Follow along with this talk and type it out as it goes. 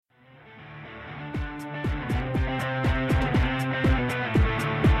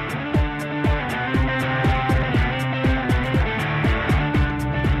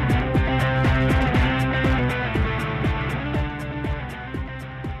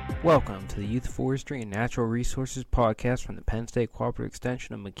Welcome to the Youth Forestry and Natural Resources podcast from the Penn State Cooperative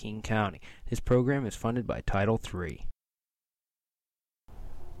Extension of McKean County. This program is funded by Title III.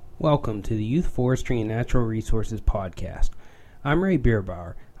 Welcome to the Youth Forestry and Natural Resources podcast. I'm Ray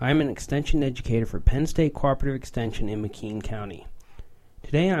Bierbauer. I'm an Extension Educator for Penn State Cooperative Extension in McKean County.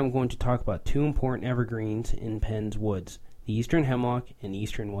 Today I'm going to talk about two important evergreens in Penn's woods, the eastern hemlock and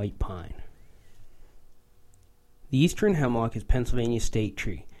eastern white pine. The eastern hemlock is Pennsylvania's state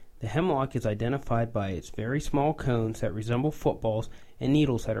tree. The hemlock is identified by its very small cones that resemble footballs and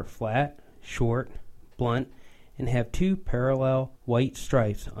needles that are flat, short, blunt, and have two parallel white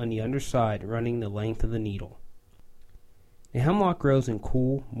stripes on the underside running the length of the needle. The hemlock grows in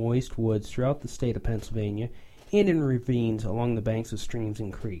cool, moist woods throughout the state of Pennsylvania and in ravines along the banks of streams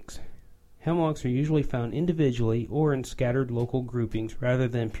and creeks. Hemlocks are usually found individually or in scattered local groupings rather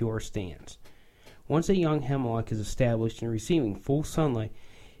than pure stands. Once a young hemlock is established and receiving full sunlight,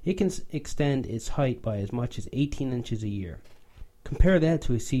 it can extend its height by as much as 18 inches a year. Compare that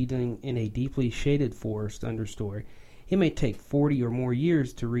to a seedling in a deeply shaded forest understory. It may take 40 or more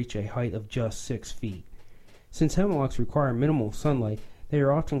years to reach a height of just 6 feet. Since hemlocks require minimal sunlight, they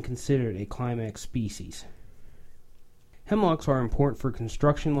are often considered a climax species. Hemlocks are important for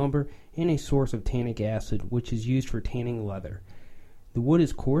construction lumber and a source of tannic acid, which is used for tanning leather. The wood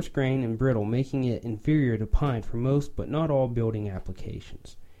is coarse-grained and brittle, making it inferior to pine for most but not all building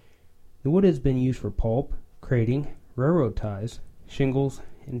applications. The wood has been used for pulp, crating, railroad ties, shingles,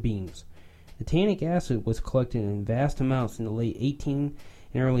 and beams. The tannic acid was collected in vast amounts in the late 18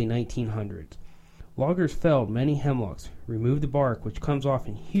 and early 1900s. Loggers felled many hemlocks, removed the bark, which comes off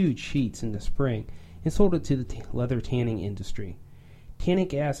in huge sheets in the spring, and sold it to the leather tanning industry.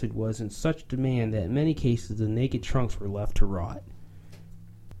 Tannic acid was in such demand that in many cases the naked trunks were left to rot.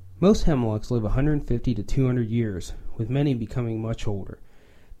 Most hemlocks live 150 to 200 years, with many becoming much older.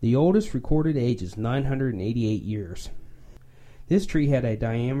 The oldest recorded age is 988 years. This tree had a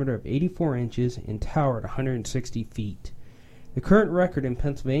diameter of 84 inches and towered 160 feet. The current record in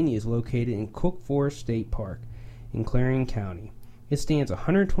Pennsylvania is located in Cook Forest State Park in Clarion County. It stands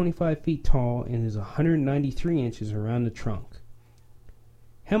 125 feet tall and is 193 inches around the trunk.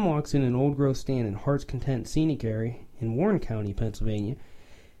 Hemlocks in an old-growth stand in Heart's Content Scenic Area in Warren County, Pennsylvania,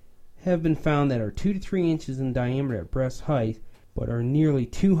 have been found that are 2 to 3 inches in diameter at breast height, but are nearly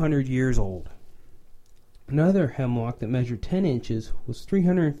 200 years old. Another hemlock that measured 10 inches was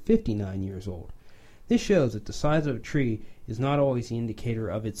 359 years old. This shows that the size of a tree is not always the indicator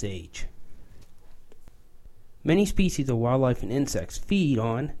of its age. Many species of wildlife and insects feed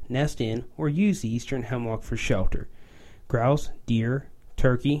on, nest in, or use the eastern hemlock for shelter. Grouse, deer,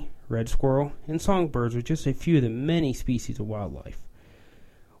 turkey, red squirrel, and songbirds are just a few of the many species of wildlife.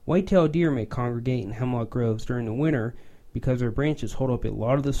 White-tailed deer may congregate in hemlock groves during the winter because their branches hold up a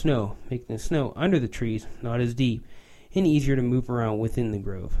lot of the snow, making the snow under the trees not as deep and easier to move around within the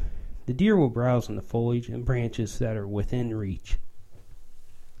grove. The deer will browse on the foliage and branches that are within reach.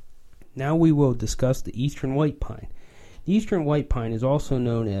 Now we will discuss the eastern white pine. The eastern white pine is also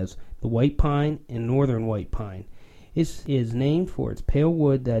known as the white pine and northern white pine. It is named for its pale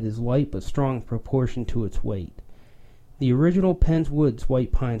wood that is light but strong in proportion to its weight. The original Penn's Woods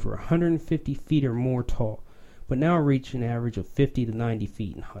white pines were 150 feet or more tall, but now reach an average of 50 to 90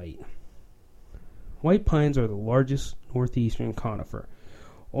 feet in height. White pines are the largest northeastern conifer.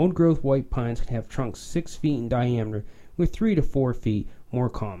 Old-growth white pines can have trunks 6 feet in diameter, with 3 to 4 feet more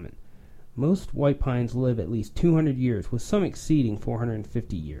common. Most white pines live at least 200 years, with some exceeding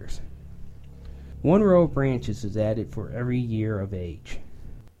 450 years. One row of branches is added for every year of age.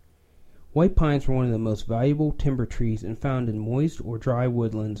 White pines are one of the most valuable timber trees and found in moist or dry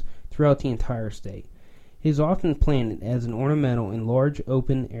woodlands throughout the entire state. It is often planted as an ornamental in large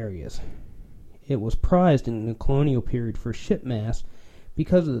open areas. It was prized in the colonial period for ship masts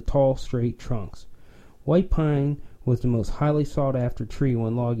because of the tall, straight trunks. White pine was the most highly sought-after tree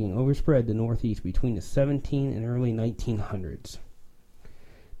when logging overspread the Northeast between the 17 and early 1900s.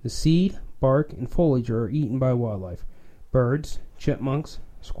 The seed, bark, and foliage are eaten by wildlife. Birds, chipmunks,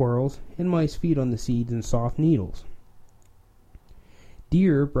 squirrels, and mice feed on the seeds and soft needles.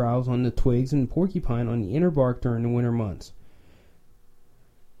 Deer browse on the twigs and porcupine on the inner bark during the winter months.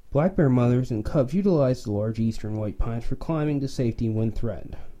 Black bear mothers and cubs utilize the large eastern white pines for climbing to safety when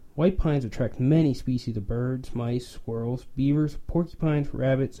threatened. White pines attract many species of birds, mice, squirrels, beavers, porcupines,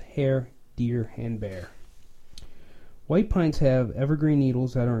 rabbits, hare, deer, and bear. White pines have evergreen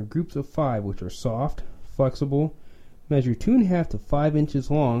needles that are in groups of 5, which are soft, flexible, measure 2.5 to 5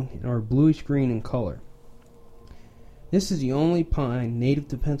 inches long, and are bluish-green in color. This is the only pine native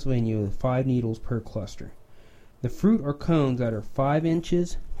to Pennsylvania with 5 needles per cluster. The fruit are cones that are 5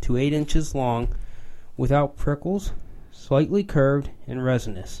 inches to 8 inches long, without prickles, slightly curved, and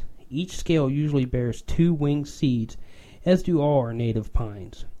resinous. Each scale usually bears 2 winged seeds, as do all our native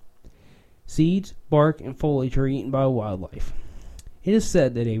pines. Seeds, bark, and foliage are eaten by wildlife. It is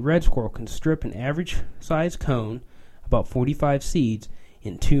said that a red squirrel can strip an average-sized cone, about 45 seeds,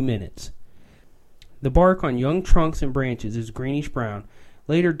 in 2 minutes. The bark on young trunks and branches is greenish-brown,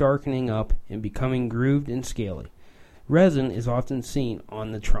 later darkening up and becoming grooved and scaly. Resin is often seen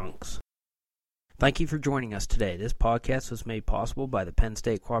on the trunks. Thank you for joining us today. This podcast was made possible by the Penn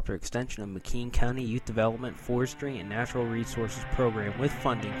State Cooperative Extension of McKean County Youth Development, Forestry, and Natural Resources Program with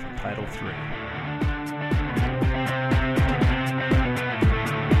funding from Title III.